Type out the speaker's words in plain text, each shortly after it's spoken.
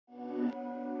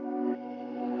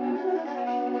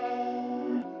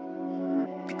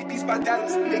beats by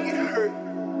Dallas make it hurt.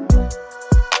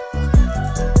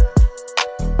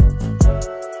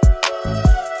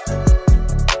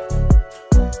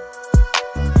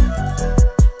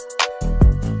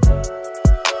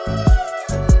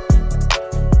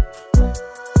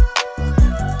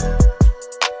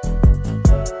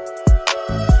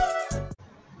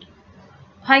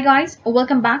 Hi guys,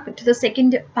 welcome back to the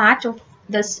second part of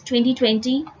this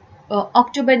 2020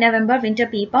 October-November winter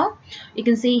paper. You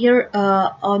can see here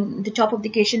on the top of the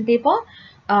question paper,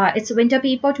 it's a winter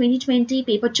paper 2020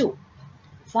 paper 2.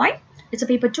 Fine, it's a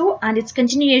paper 2 and it's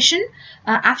continuation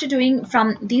after doing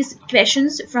from these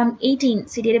questions from 18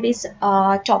 C database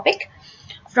topic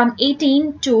from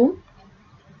 18 to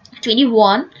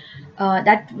 21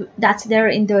 that's there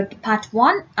in the part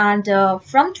 1, and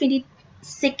from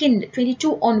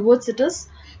 22 onwards it is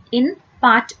in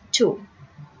part 2.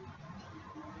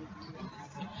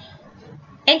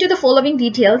 Enter the following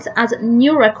details as a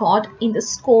new record in the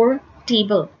score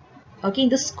table. Okay, in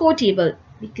the score table,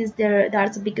 because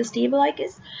that's the biggest table, I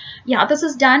guess. Yeah, this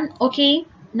is done. Okay,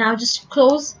 now just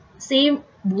close, save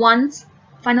once,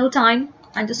 final time,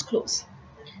 and just close.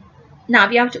 Now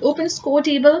we have to open score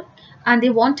table, and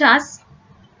they want us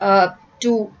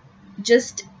to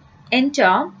just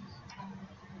enter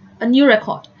a new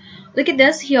record. Look at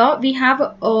this. Here we have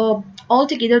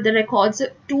altogether the records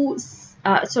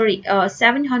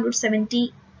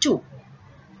 772.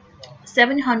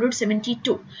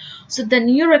 So the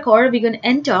new record we're going to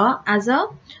enter as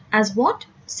what?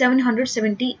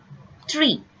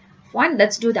 773. Fine,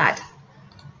 let's do that.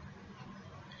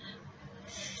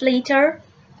 Flater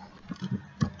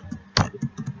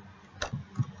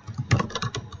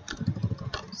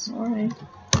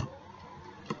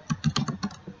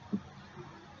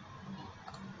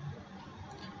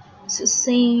so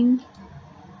same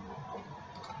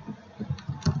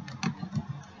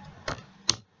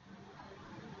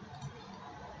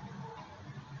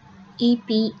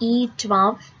EPE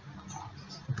 12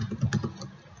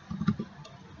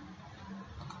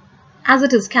 as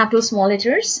it is capital small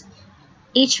letters,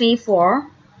 HV4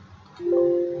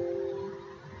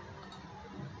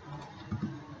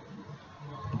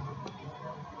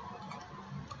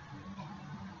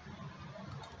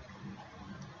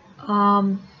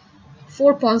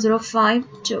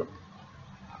 4.052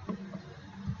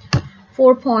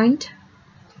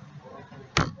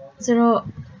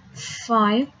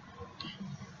 4.05.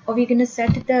 or we're gonna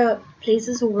set the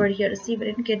places over here. See, we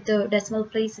didn't get the decimal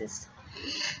places.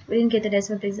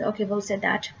 Okay, we'll set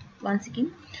that once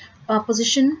again.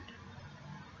 Position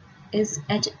is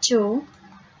at 2.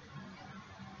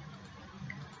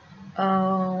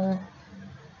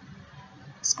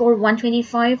 Score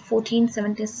 125,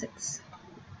 1476.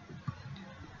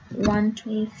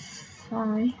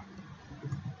 125,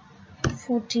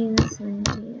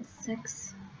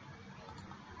 1476.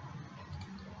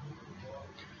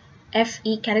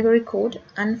 FE category code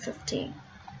and 50.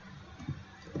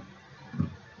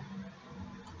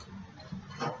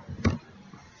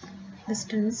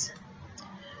 Distance.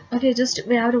 Okay, just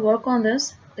we have to work on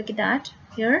this. Look at that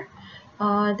here.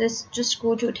 This just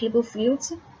go to table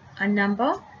fields and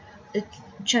number. The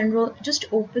general, just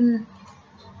open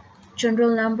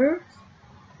general number.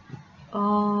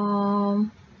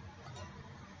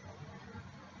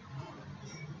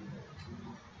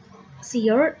 See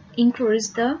here, increase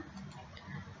the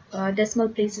decimal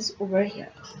places over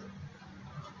here.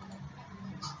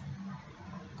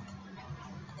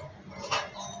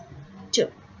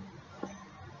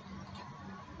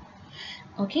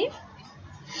 Okay,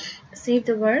 save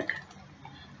the work,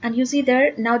 and you see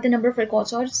there now the number of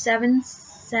records are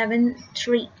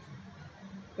 773,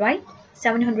 right?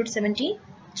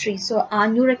 773. So our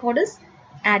new record is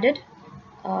added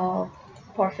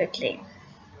perfectly.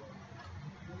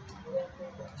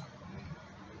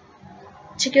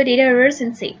 Check your data errors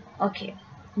and save. Okay,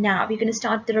 now we're going to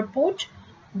start the report.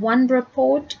 1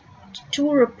 report,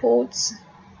 2 reports.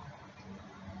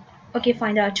 Okay,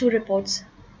 fine, there are 2 reports.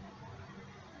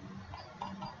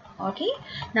 Okay,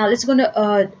 now we're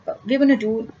gonna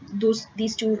do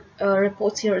these 2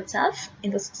 reports here itself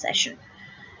in this session.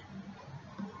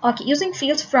 Okay, using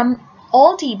fields from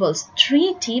all tables,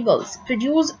 3 tables,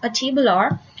 produce a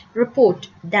tabular report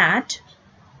that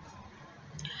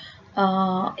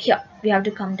here we have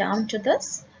to come down to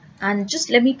this, and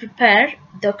just let me prepare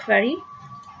the query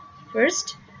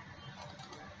first.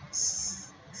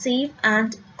 Save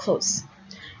and close.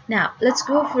 Now let's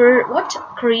go for what?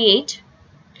 Create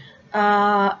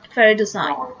query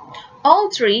design. All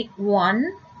 3,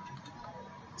 1,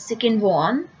 second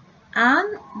one,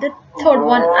 and the third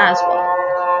one as well.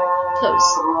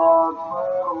 Close.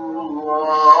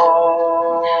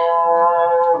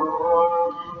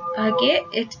 Okay,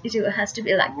 it has to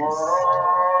be like this.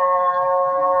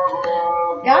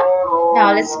 Yeah.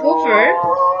 Now let's go for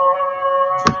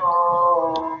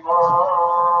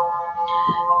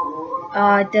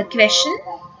the question.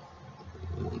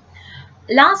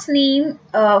 Last name,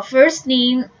 first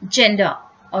name, gender.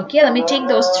 Okay, let me take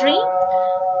those three.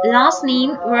 Last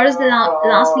name, where is the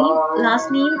last name?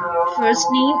 Last name, first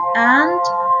name, and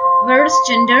where is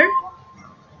gender?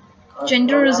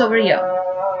 Gender is over here.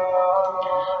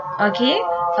 Okay,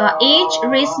 age,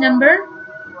 race number,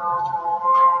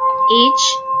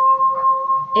 age,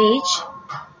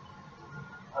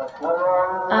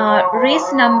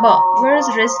 race number. Where is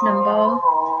race number?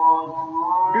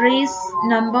 Race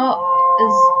number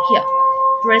is here.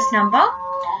 Race number.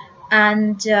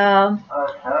 And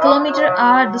kilometer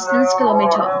hour, distance,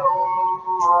 kilometer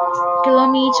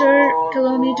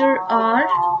hour,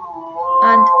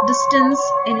 and distance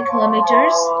in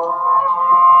kilometers.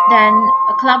 Then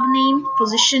a club name,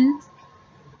 position,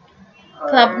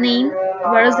 club name,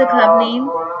 where is the club name?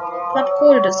 Club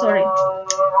code, sorry,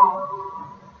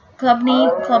 club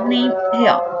name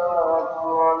here.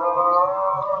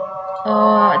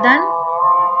 Then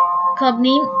club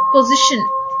name, position,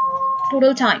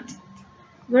 total time.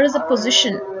 Where is the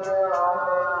position?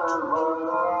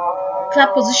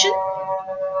 Club position?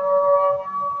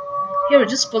 Here,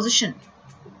 just position.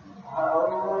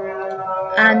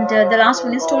 And the last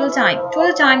one is total time.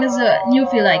 Total time is a new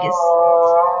field, I guess.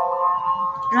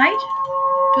 Right?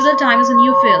 Total time is a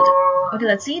new field. Okay,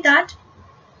 let's see that.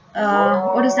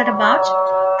 What is that about?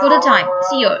 Total time.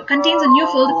 See here, contains a new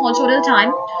field called total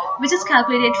time, which is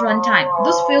calculated at runtime.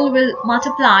 This field will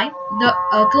multiply the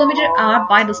kilometer hour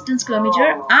by distance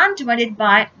kilometer and divided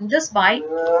by this by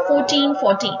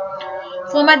 1440.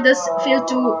 Format this field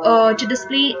to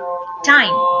display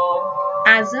time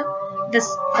as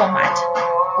this format.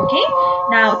 Okay.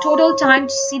 Now total time,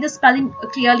 to see the spelling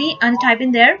clearly and type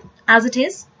in there as it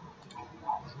is.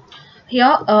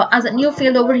 Here as a new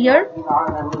field over here,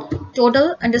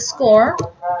 total underscore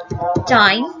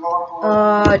time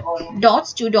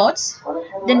dots, 2 dots.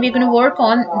 Then we're going to work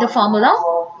on the formula.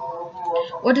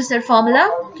 What is their formula?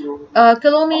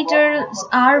 Kilometers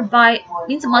are by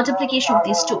means multiplication of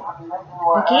these two.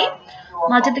 Okay,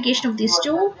 multiplication of these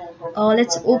two.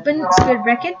 Let's open square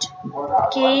bracket,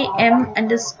 km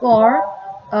underscore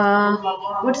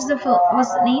what's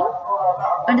the name?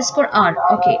 Underscore r.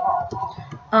 Okay,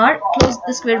 r, close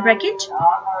the square bracket,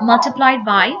 multiplied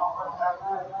by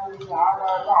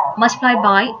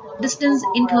distance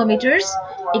in kilometers.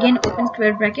 Again, open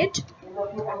square bracket,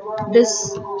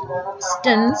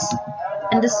 distance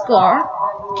underscore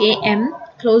km,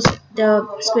 close the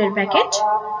square bracket.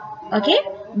 Okay,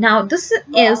 now this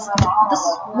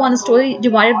one is totally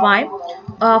divided by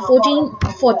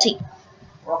 1440.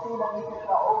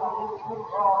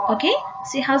 Okay,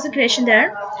 see how's the creation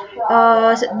there.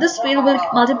 So this field will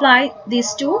multiply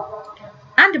these two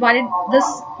and divided this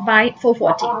by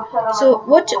 440. So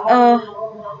what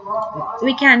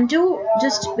we can do,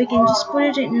 we can just put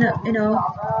it in a,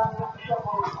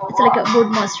 it's like a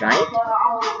BODMAS, right?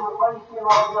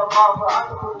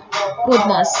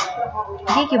 BODMAS.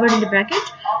 Okay, keyword in the bracket.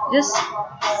 Just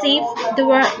save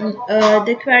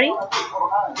the query.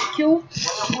 Q.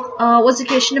 What's the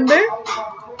question number?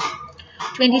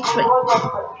 23.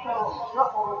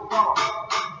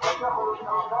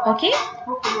 Okay,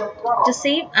 just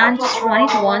save and just run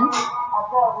it once.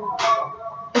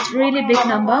 It's really big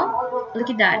number. Look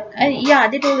at that. And yeah,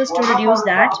 they told us to reduce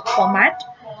that format.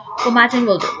 Formatting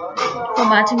will do.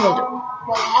 Formatting will do.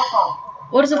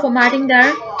 What is the formatting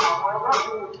there?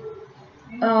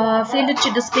 Field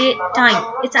to display time.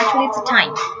 It's a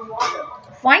time.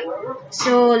 Fine.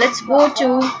 So let's go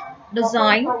to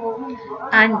design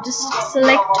and just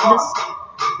select this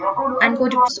and go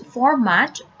to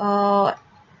format.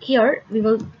 Here we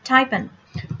will type in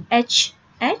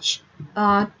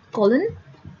colon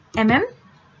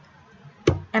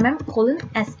colon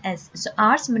ss. So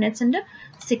hours, minutes, and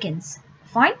seconds.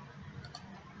 Fine.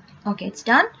 Okay, it's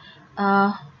done.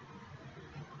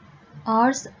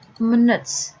 Hours,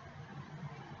 minutes.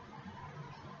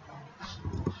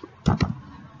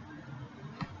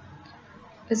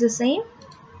 Is the same?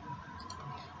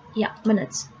 Yeah,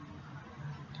 minutes.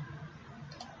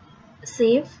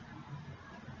 Save.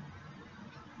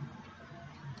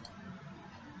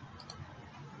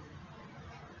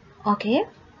 Okay,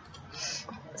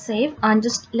 save and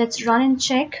just let's run and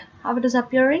check how it is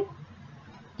appearing.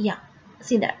 Yeah,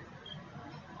 see there,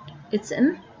 it's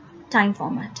in time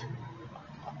format.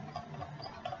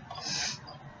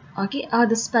 Okay,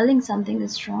 the spelling, something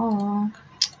is wrong.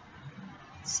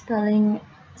 Spelling,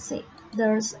 see,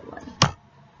 there's one.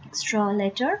 extra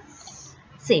letter.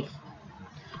 Save.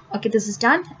 Okay, this is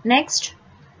done. Next,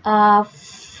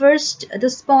 first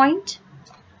this point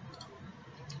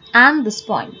and this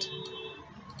point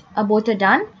both are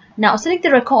done. Now select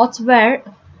the records where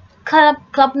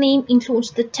club name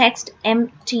includes the text.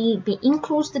 MTB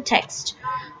includes the text.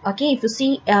 Okay, if you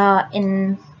see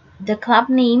in the club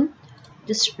name,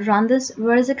 just run this.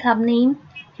 Where is the club name?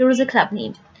 Here is the club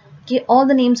name. Okay, all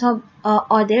the names are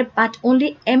there, but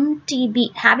only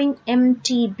MTB, having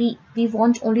MTB, we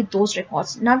want only those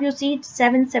records. Now you see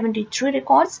 773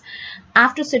 records.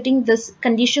 After setting this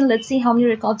condition, let's see how many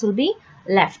records will be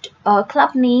left.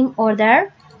 Club name or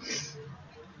there.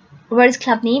 Where is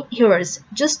club name? Here is.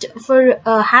 Just for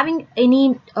having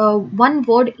any one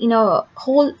word in a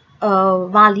whole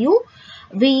value,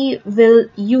 we will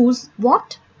use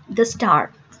what? The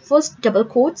star. First double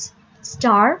quotes,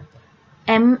 star,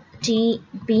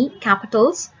 MTB,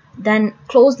 capitals, then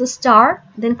close the star,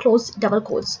 then close double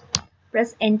quotes.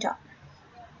 Press enter.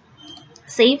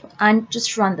 Save and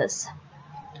just run this.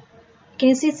 Can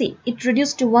you see it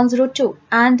reduced to 102,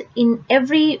 and in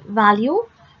every value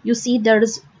you see there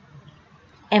is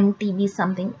MTB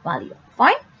something value.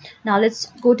 Fine. Now let's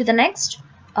go to the next.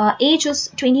 Age is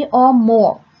 20 or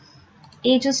more.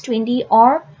 Age is 20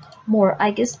 or more.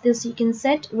 I guess this you can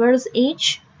set. Where is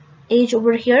age? Age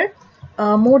over here.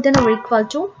 More than or equal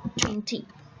to 20.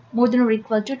 More than or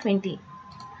equal to 20.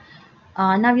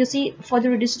 Now you see further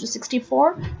reduced to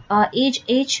 64.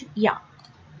 Age, yeah,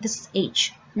 this is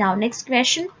age. Now next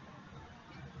question.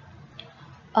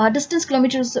 Distance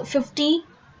kilometers 50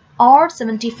 or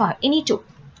 75. Any two.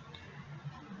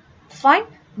 Fine.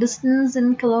 Distance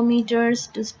in kilometers.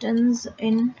 Distance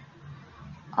in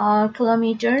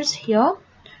kilometers here.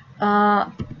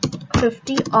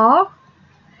 50 or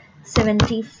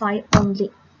 75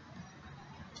 only.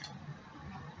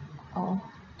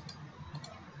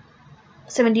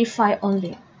 75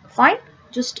 only. Fine.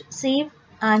 Just save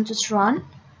and just run.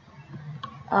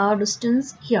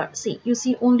 Distance here. See, you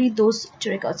see only those two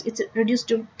records. It's reduced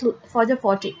to further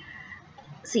 40.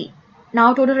 See,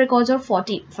 now total records are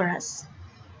 40 for us.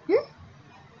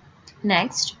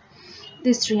 Next,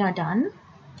 these three are done.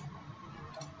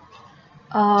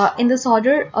 In this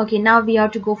order. Okay, now we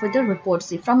have to go for the report.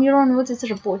 See, from here onwards it's a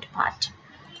report part.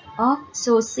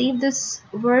 So save this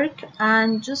work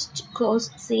and just close,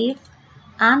 save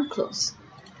and close.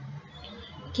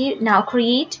 Okay, now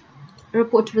create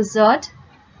report wizard.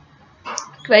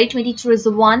 Query 22 is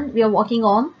the one we are working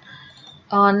on.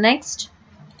 Next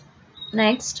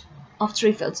of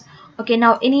 3 fields. Okay,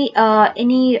 now any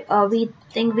we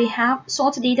think we have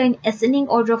sort data in ascending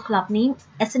order of club name,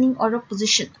 ascending order of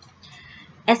position,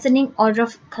 ascending order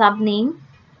of club name,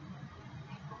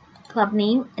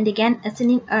 and again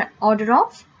ascending order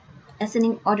of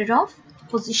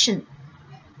position.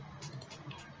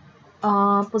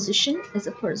 Position is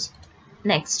a first.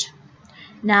 Next.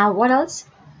 Now what else?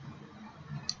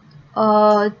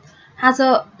 Has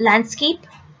a landscape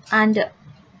and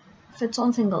fits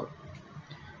on single.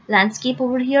 Landscape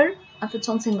over here and fits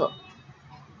on single.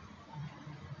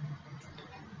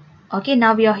 Okay,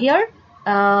 now we are here.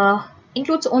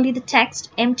 Includes only the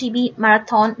text MTB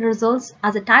marathon results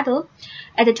as a title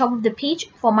at the top of the page,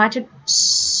 formatted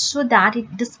so that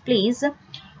it displays.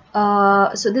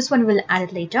 So this one will add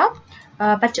it later,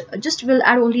 but just will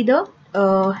add only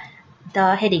the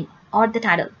heading or the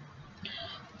title.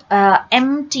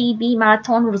 MTB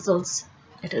marathon results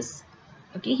it is.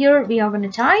 Okay, here we are going to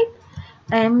type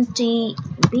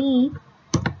MTB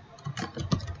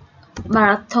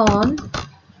marathon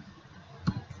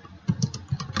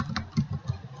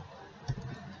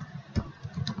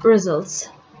results.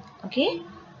 Okay,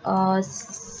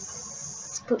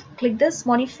 click this,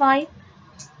 modify,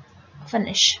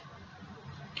 finish.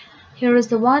 Here is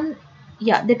the one.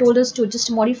 Yeah, they told us to just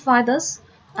modify this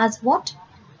as what?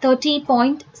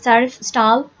 30-point serif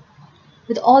style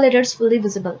with all letters fully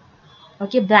visible.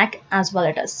 Okay, black as well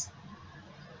it is.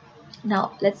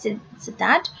 Now let's set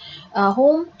that.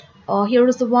 Home. Here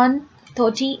is the one.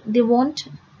 30. They want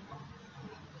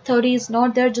 30 is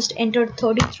not there. Just enter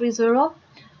 3030.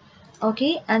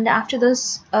 Okay, and after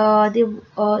this, the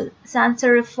sans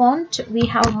serif font. We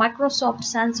have Microsoft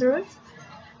sans serif.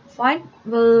 Fine.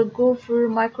 We'll go for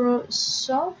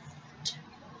Microsoft.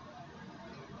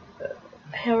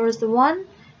 Here is the one,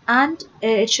 and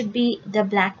it should be the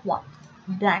black one.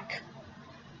 Black.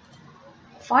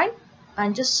 Fine.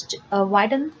 And just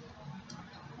widen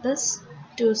this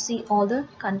to see all the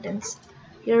contents.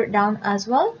 Here down as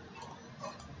well.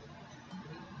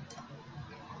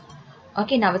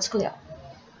 Okay, now it's clear.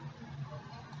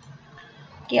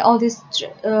 Okay, all this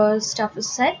stuff is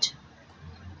set.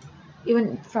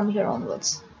 even from here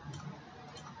onwards.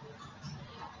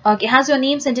 Okay, has your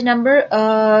name, center number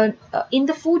in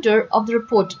the footer of the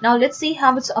report. Now let's see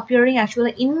how it's appearing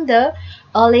actually in the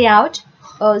layout.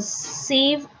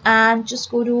 Save and just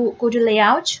go to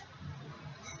layout.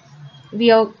 We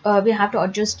have to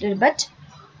adjust a little bit.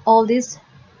 All these,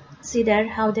 see there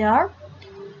how they are.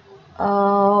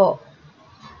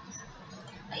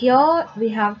 Here we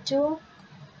have to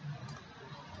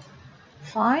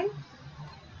find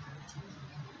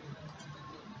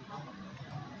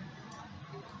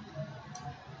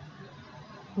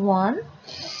one.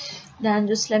 Then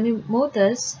just let me move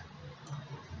this.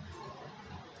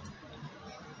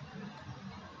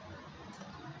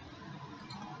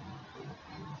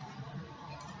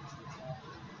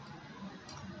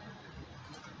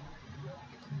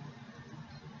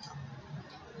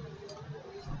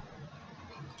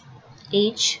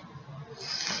 H,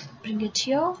 bring it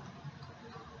here.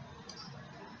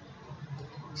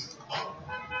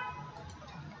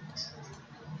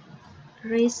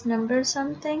 Race number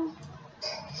something.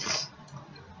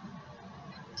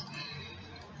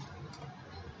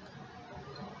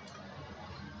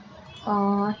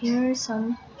 Here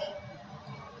some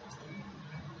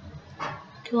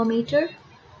kilometer.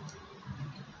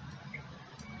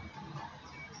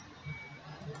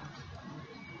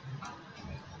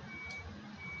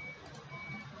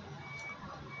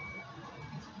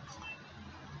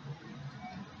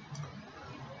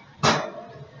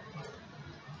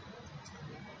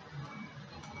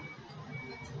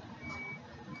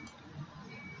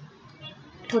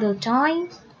 Total time.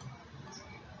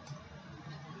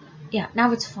 Yeah,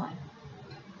 now it's fine.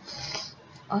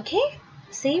 Okay,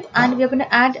 save, and we are going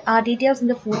to add our details in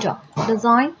the footer.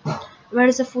 Design, where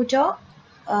is the footer?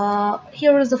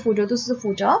 Here is the footer. This is the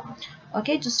footer.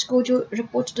 Okay, just go to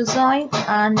report design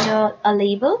and a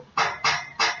label.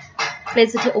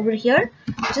 Place it over here.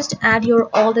 Just add your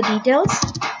all the details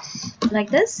like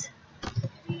this.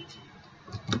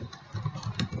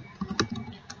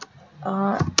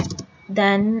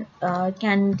 Then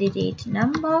candidate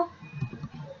number.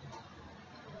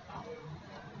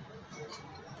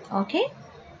 Okay,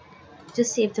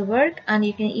 just save the work, and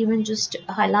you can even just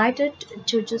highlight it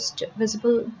to just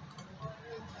visible.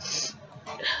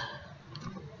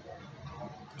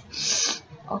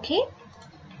 Okay,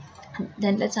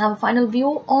 then let's have a final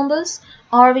view on this,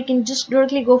 or we can just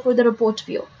directly go for the report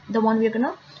view, the one we're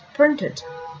gonna print it.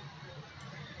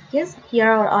 Yes, here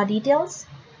are our details.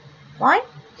 Fine,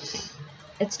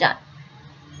 it's done.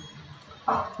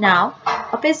 Now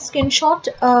place a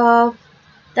screenshot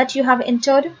that you have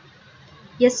entered.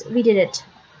 Yes, we did it.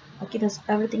 Okay, that's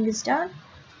everything is done.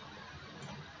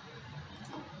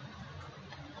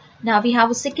 Now we have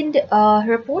a second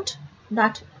report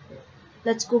that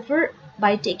let's go for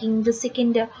by taking the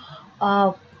second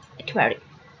query.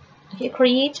 Okay,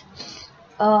 create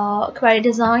query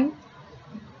design.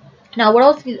 Now what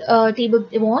else table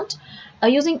they want?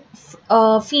 Using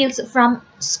fields from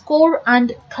score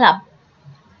and club.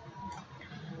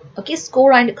 Okay,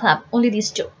 score and club, only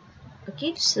these two.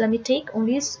 Okay, so let me take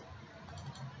only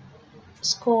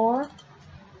score,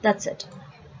 that's it.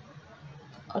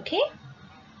 Okay,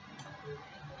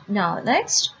 now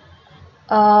next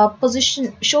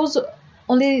position shows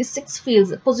only 6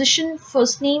 fields: position,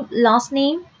 first name, last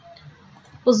name,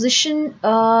 position,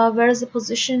 where is the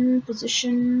position,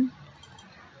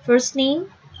 first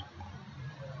name,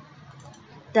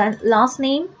 then last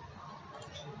name,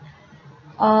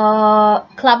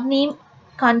 club name,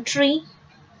 country,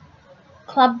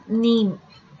 club name,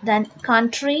 then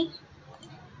country,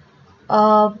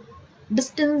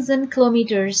 distance in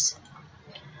kilometers,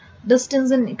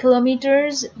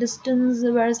 distance,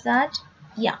 where is that?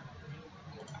 Yeah.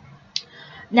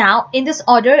 Now in this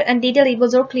order, and data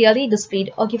labels are clearly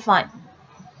displayed. Okay, fine.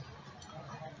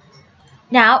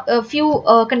 Now a few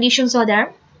conditions are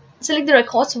there. Select the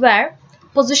records where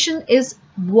position is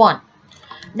 1.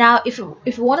 Now if you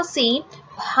want to see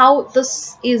how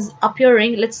this is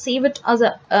appearing, let's save it as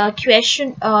a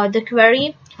question, the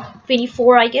query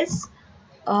 24, I guess,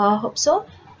 hope so,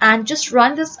 and just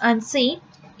run this and see.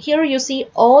 Here you see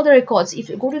all the records. If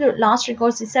you go to the last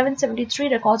records, the 773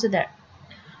 records are there.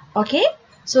 Okay,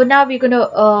 so now we're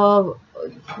gonna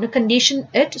condition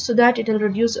it so that it will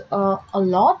reduce a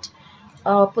lot.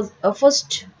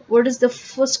 First, what is the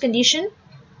first condition?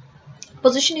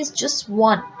 Position is just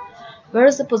 1. Where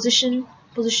is the position?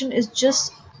 Position is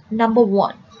just number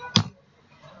 1.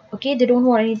 Okay, they don't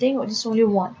want anything, just only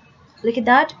 1. Look at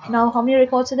that. Now how many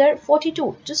records are there?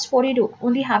 42. Just 42,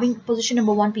 only having position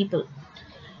number 1 people.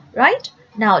 Right,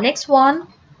 now next one,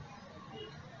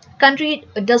 country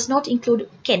does not include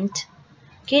Kent.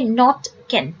 Okay, not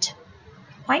Kent.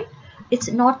 Fine,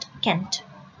 it's not Kent.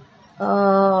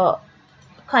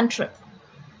 Country,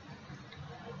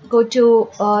 go to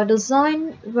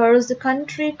design. Where is the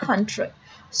country? Country.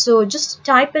 So just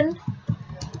type in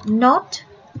not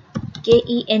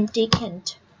Kent,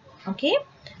 Kent. Okay,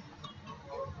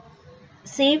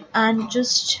 save and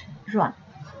just run.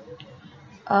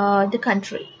 The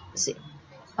country, see,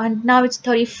 and now it's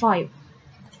 35.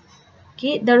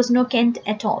 Okay, there is no Kent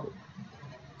at all.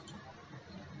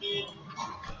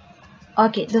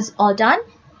 Okay, this is all done.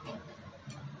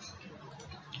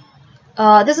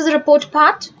 This is the report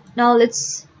part. Now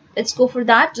let's go for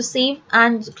that. Just save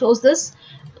and close this.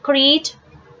 Create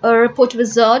a report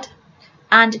wizard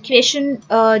and question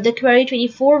the query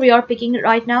 24 we are picking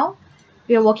right now.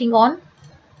 We are working on.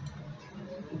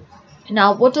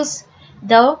 Now what is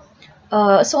the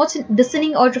so it's in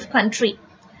descending order of country,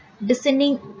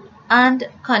 descending and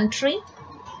country.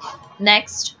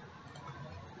 Next,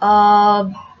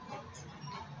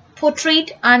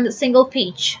 portrait and single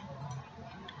page,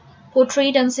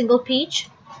 portrait and single page.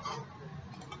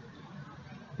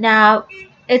 Now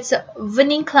it's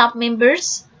winning club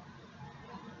members,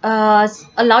 a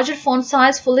larger font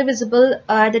size, fully visible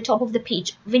at the top of the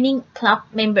page. Winning club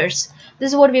members,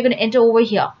 this is what we're going to enter over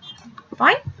here.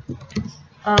 Fine.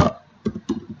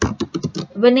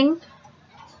 Winning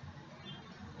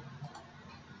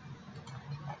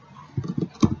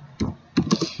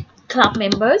club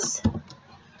members.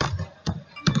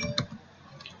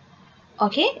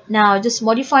 Okay, now just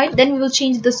modify it, then we will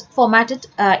change this formatted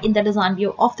in the design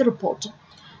view of the report.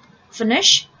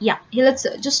 Finish. Yeah, here let's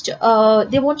just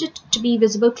they want it to be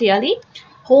visible clearly.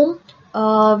 Home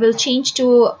will change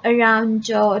to around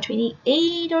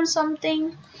 28 or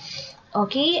something.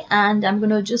 Okay, and I'm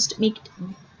gonna just make it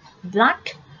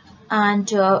black,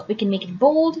 and we can make it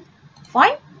bold.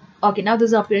 Fine. Okay, now this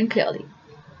is appearing clearly.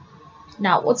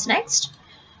 Now what's next?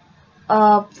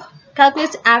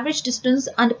 Calculates average distance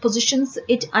and positions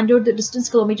it under the distance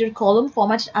kilometer column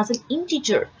formatted as an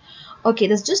integer. Okay,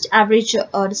 that's just average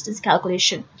distance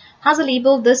calculation. Has a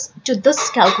label this to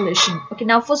this calculation. Okay,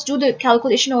 now first do the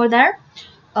calculation over there.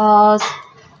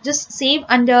 Just save,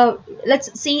 and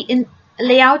let's see in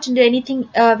layout and anything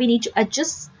we need to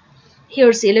adjust.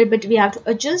 Here, see a little bit we have to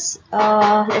adjust.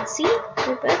 Let's see a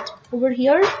little bit over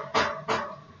here.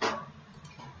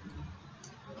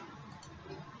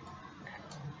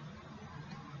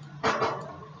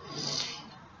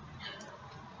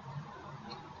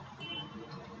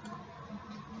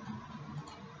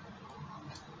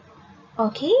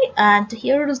 Okay, and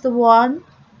here is the one.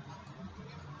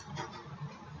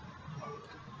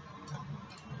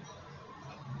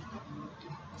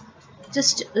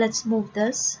 Just let's move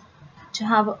this to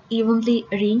have evenly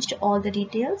arranged all the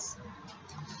details.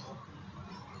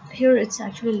 Here it's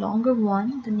actually a longer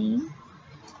one, the name.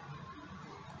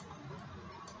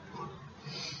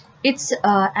 It's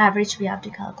average we have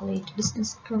to calculate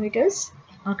distance kilometers.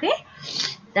 Okay,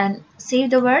 then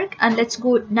save the work, and let's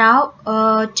go now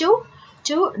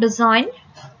to design.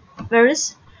 Where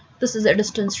is this? Is a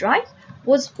distance, right?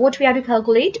 What we have to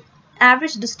calculate?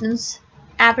 Average distance.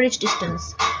 Average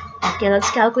distance. Okay,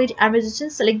 let's calculate average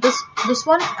distance. Select this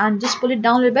one and just pull it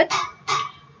down a little bit.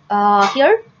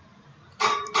 Here,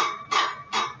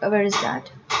 where is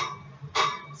that?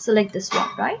 Select this one,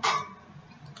 right?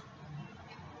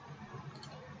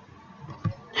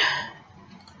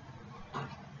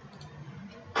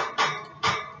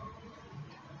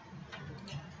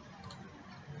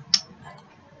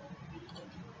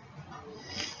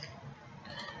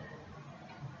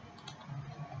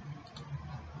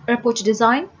 Report to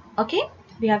design. Okay,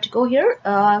 we have to go here.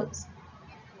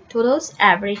 Totals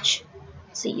average.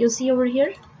 See, you see over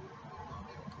here,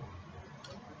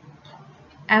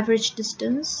 average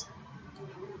distance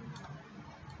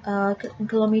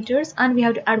kilometers, and we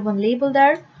have to add one label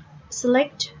there.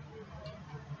 Select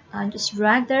and just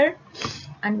drag there,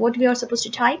 and what we are supposed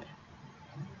to type?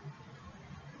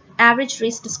 Average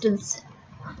race distance.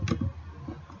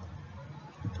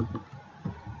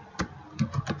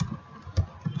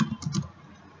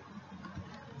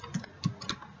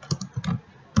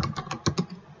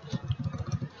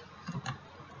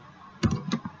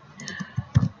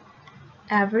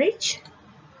 Average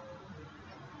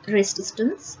race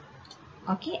distance.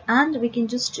 Okay, and we can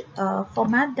just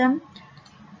format them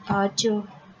to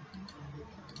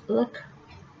look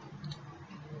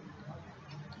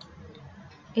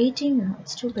 18. No,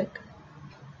 it's too big.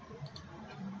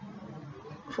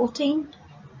 14.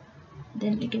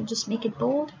 Then we can just make it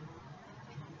bold.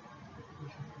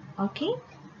 Okay,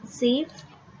 save.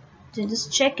 Then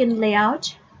just check in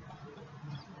layout.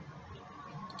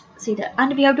 See that,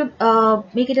 and we have to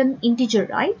make it an integer,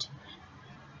 right?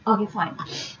 Okay, fine.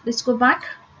 Let's go back.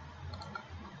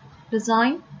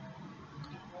 Design.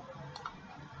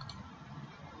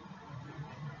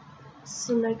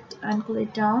 Select and pull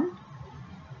it down.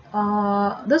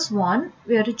 This one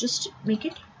we have to just make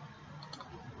it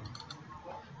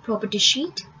property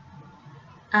sheet,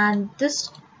 and this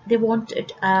they want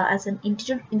it as an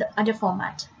integer in the other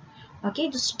format. Okay,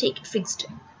 just take it fixed.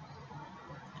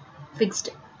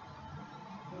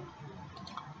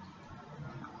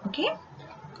 Okay,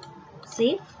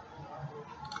 save.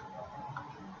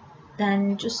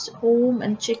 Then just home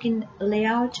and check in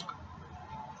layout.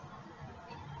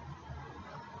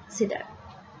 See that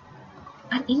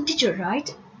an integer,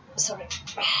 right? Sorry,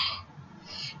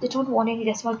 they don't want any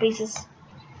decimal places.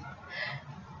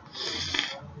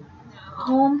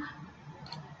 Home,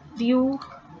 view,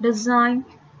 design,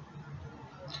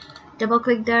 double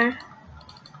click there.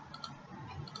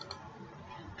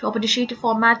 Property sheet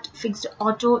format, fixed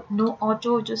auto, no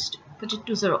auto, just put it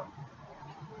to 0.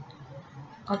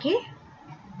 Okay,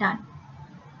 done.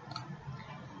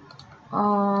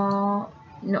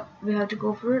 No, we have to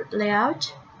go for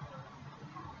layout.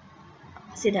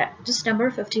 See that, just number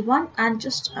 51, and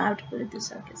just I have to put it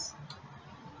this, I guess.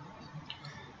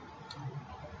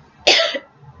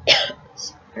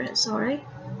 Sorry.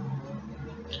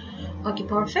 Okay,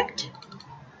 perfect.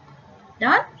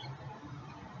 Done.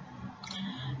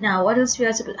 Now what else we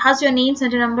are supposed? Has your name,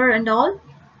 center number, and all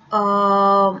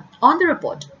on the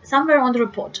report, somewhere on the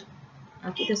report.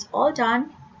 Okay, that's all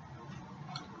done.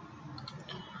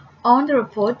 On the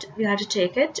report, we have to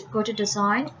take it, go to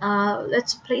design.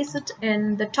 Let's place it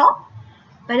in the top.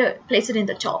 Better place it in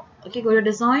the top. Okay, go to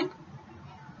design,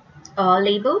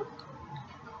 label,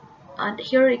 and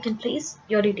here you can place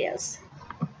your details.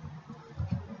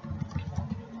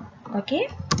 Okay,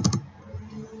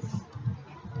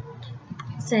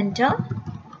 center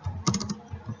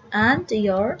and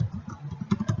your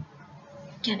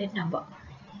candidate number.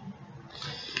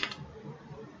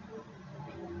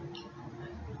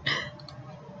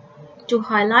 To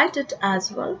highlight it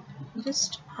as well,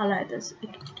 just highlight this,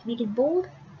 make it bold,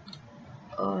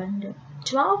 and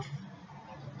 12.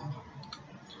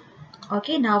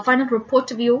 Okay, now final report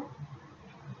view.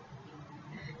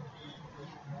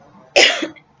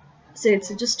 So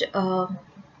it's just not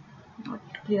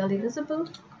clearly visible.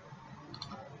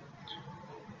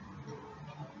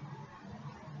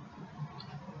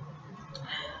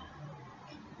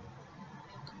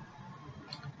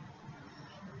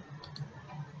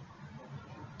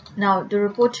 Now the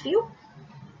report view,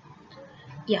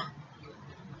 yeah,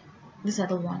 these are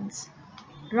the ones,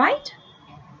 right?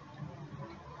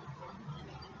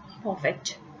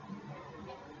 Perfect.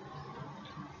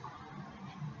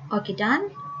 Okay,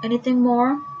 done. Anything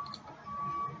more?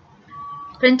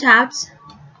 Printouts.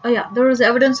 Oh yeah, there is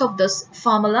evidence of this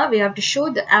formula. We have to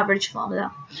show the average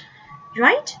formula,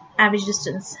 right? Average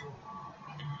distance.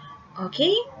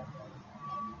 Okay,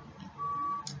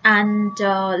 and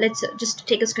let's just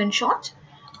take a screenshot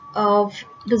of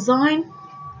design,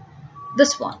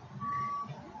 this one.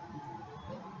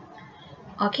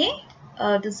 Okay,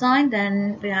 design,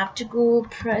 then we have to go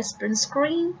press print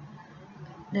screen,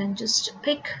 then just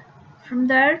pick from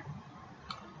there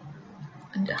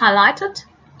and highlight it.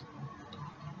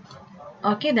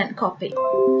 Okay, then copy.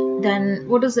 Then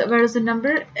what is it? Where is the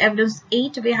number? Evidence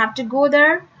 8, we have to go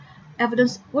there.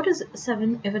 Evidence, what is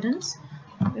 7? Evidence,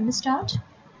 we missed out.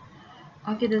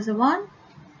 Okay, there's a 1.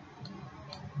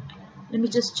 Let me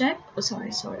just check. Oh,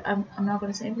 sorry, I'm not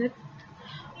going to save it.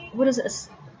 What is this?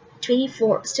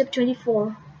 24, step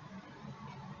 24.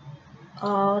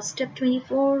 Step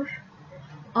 24.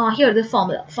 Here the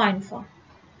formula. Find form.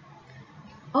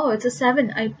 Oh, it's a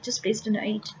 7. I just placed an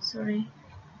 8. Sorry.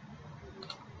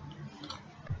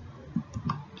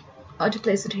 I have to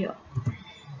place it here.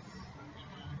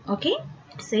 Okay,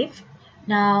 save.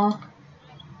 Now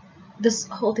this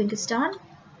whole thing is done.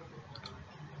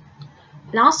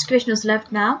 Last question is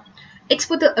left now.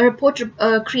 Export the report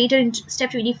created in step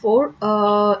 24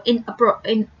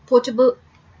 in portable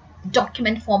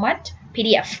document format,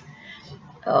 PDF.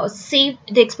 Save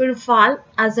the exported file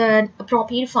as an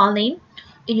appropriate file name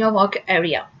in your work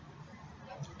area,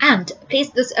 and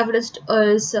place this evidence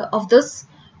of this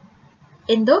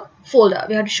in the folder.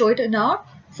 We have to show it in our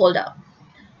folder.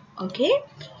 Okay,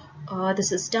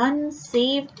 this is done.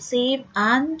 Save,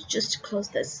 and just close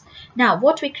this. Now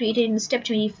what we created in step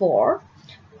 24,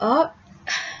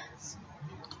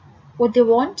 what they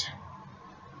want,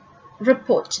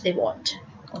 report they want.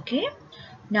 Okay,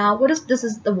 now what is this?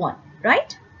 Is the one,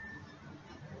 right?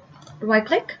 Right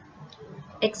click,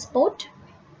 export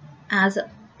as a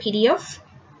PDF.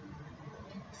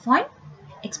 Fine,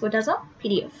 export as a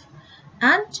PDF,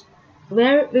 and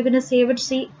where we're gonna save it,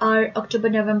 see our October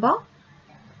November.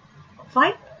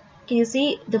 Fine, can you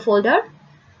see the folder?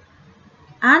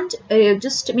 And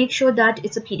just make sure that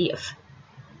it's a PDF.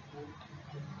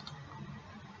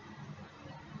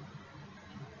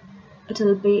 It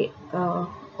will be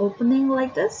opening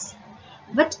like this,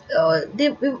 but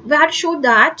we had showed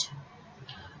that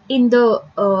in the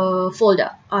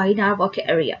folder in our work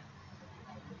area.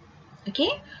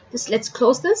 Okay, just let's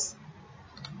close this,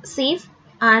 save,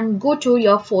 and go to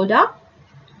your folder.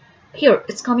 Here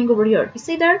it's coming over here, you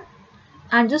see there,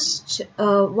 and just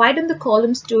widen the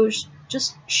columns to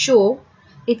just show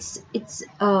it's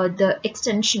the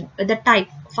extension, the type,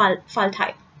 file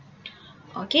type.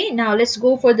 Okay, now let's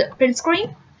go for the print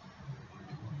screen.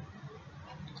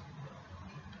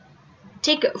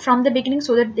 Take from the beginning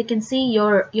so that they can see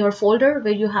your folder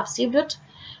where you have saved it.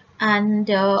 And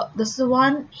this is the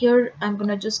one here. I'm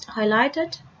gonna just highlight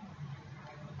it.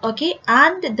 Okay,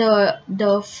 and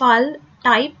the file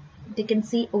type they can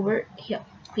see over here,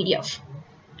 PDF.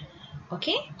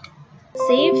 Okay,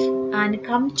 save and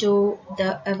come to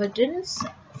the evidence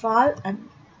file and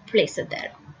place it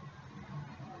there.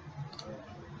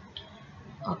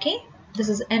 Okay, this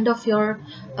is end of your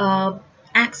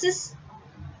Access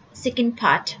second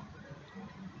part.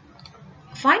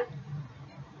 Fine.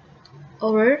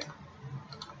 Over,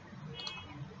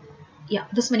 yeah,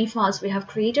 this many files we have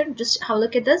created. Just have a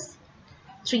look at this: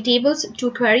 3 tables,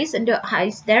 2 queries, and the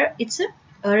highs there. It's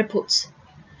reports.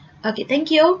 Okay,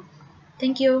 thank you.